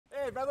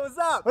brother, what's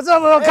up? What's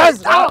up, little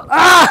cousin?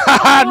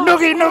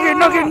 Noogie, noogie,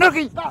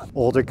 noogie, noogie.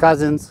 Older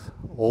cousins,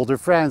 older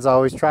friends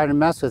always try to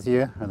mess with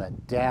you, or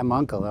that damn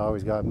uncle that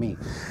always got me.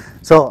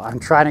 So I'm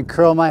trying to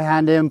curl my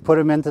hand in, put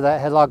him into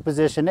that headlock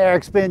position.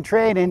 Eric's been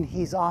training,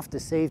 he's off to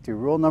safety.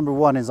 Rule number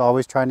one is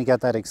always trying to get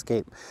that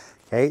escape.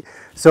 Okay,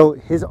 so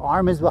his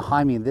arm is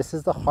behind me. This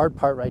is the hard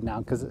part right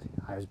now because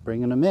I was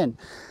bringing him in.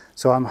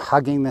 So I'm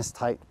hugging this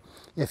tight.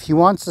 If he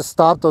wants to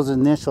stop those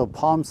initial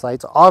palm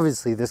slides,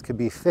 obviously this could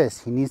be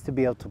fists. He needs to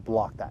be able to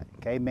block that,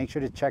 okay? Make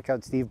sure to check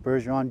out Steve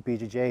Bergeron,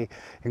 BJJ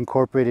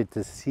Incorporated,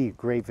 to see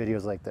great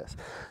videos like this.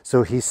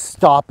 So he's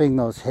stopping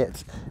those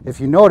hits. If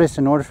you notice,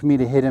 in order for me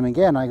to hit him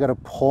again, I gotta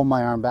pull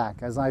my arm back.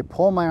 As I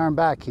pull my arm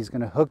back, he's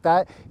gonna hook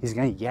that, he's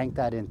gonna yank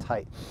that in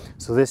tight.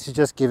 So this is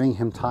just giving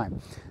him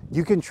time.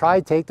 You can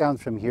try takedowns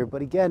from here,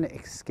 but again,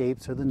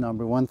 escapes are the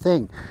number one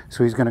thing.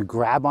 So he's gonna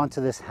grab onto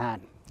this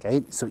hand.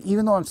 Okay, so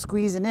even though I'm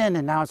squeezing in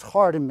and now it's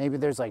hard and maybe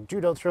there's like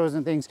judo throws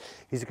and things,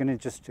 he's gonna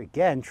just,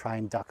 again, try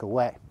and duck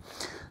away.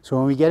 So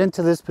when we get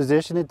into this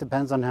position, it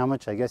depends on how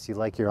much, I guess, you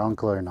like your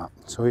uncle or not.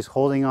 So he's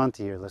holding on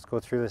to here. Let's go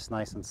through this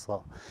nice and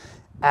slow.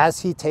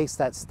 As he takes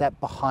that step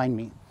behind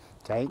me,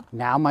 okay,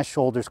 now my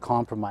shoulder's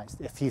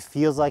compromised. If he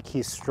feels like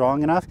he's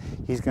strong enough,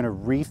 he's gonna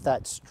reef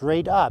that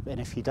straight up. And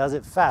if he does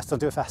it fast, don't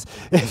do it fast.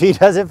 If he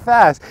does it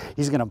fast,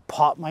 he's gonna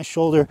pop my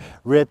shoulder,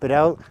 rip it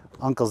out.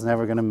 Uncle's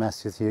never gonna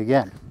mess with you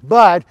again.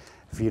 But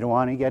if you don't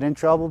want to get in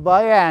trouble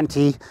by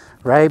auntie,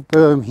 right,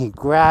 boom, he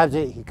grabs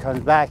it, he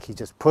comes back, he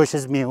just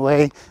pushes me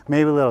away,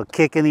 maybe a little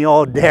kick in the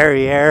old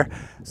derriere,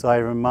 so I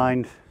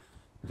remind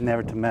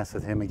never to mess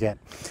with him again.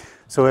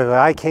 So if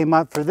I came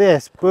up for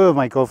this, boom,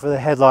 I go for the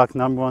headlock,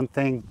 number one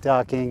thing,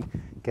 ducking,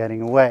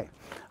 getting away.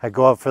 I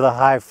go up for the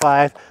high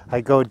five,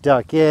 I go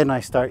duck in,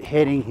 I start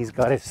hitting, he's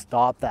got to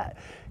stop that.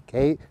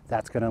 Okay,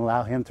 that's going to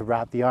allow him to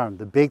wrap the arm.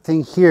 The big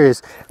thing here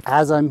is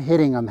as I'm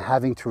hitting, I'm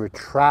having to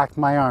retract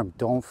my arm.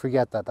 Don't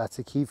forget that. That's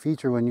a key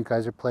feature when you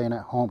guys are playing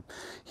at home.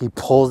 He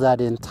pulls that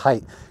in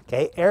tight.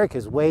 Okay, Eric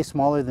is way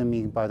smaller than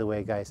me, by the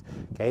way, guys.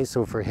 Okay,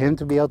 so for him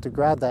to be able to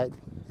grab that,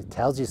 it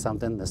tells you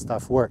something, the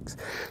stuff works.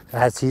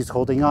 As he's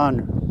holding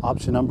on,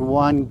 option number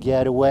one,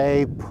 get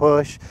away,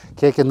 push,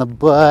 kick in the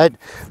butt,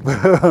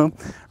 boom,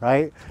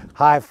 right?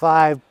 High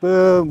five,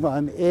 boom,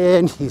 I'm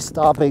in. He's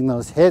stopping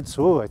those hits.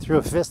 Ooh, I threw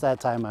a fist that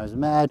time, I was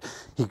mad.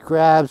 He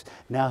grabs,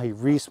 now he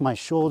reefs my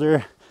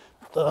shoulder,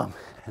 boom,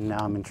 and now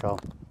I'm in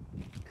trouble.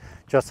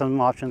 Just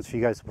some options for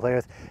you guys to play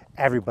with.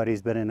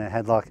 Everybody's been in a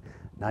headlock.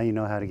 Now you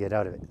know how to get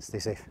out of it. Stay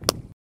safe.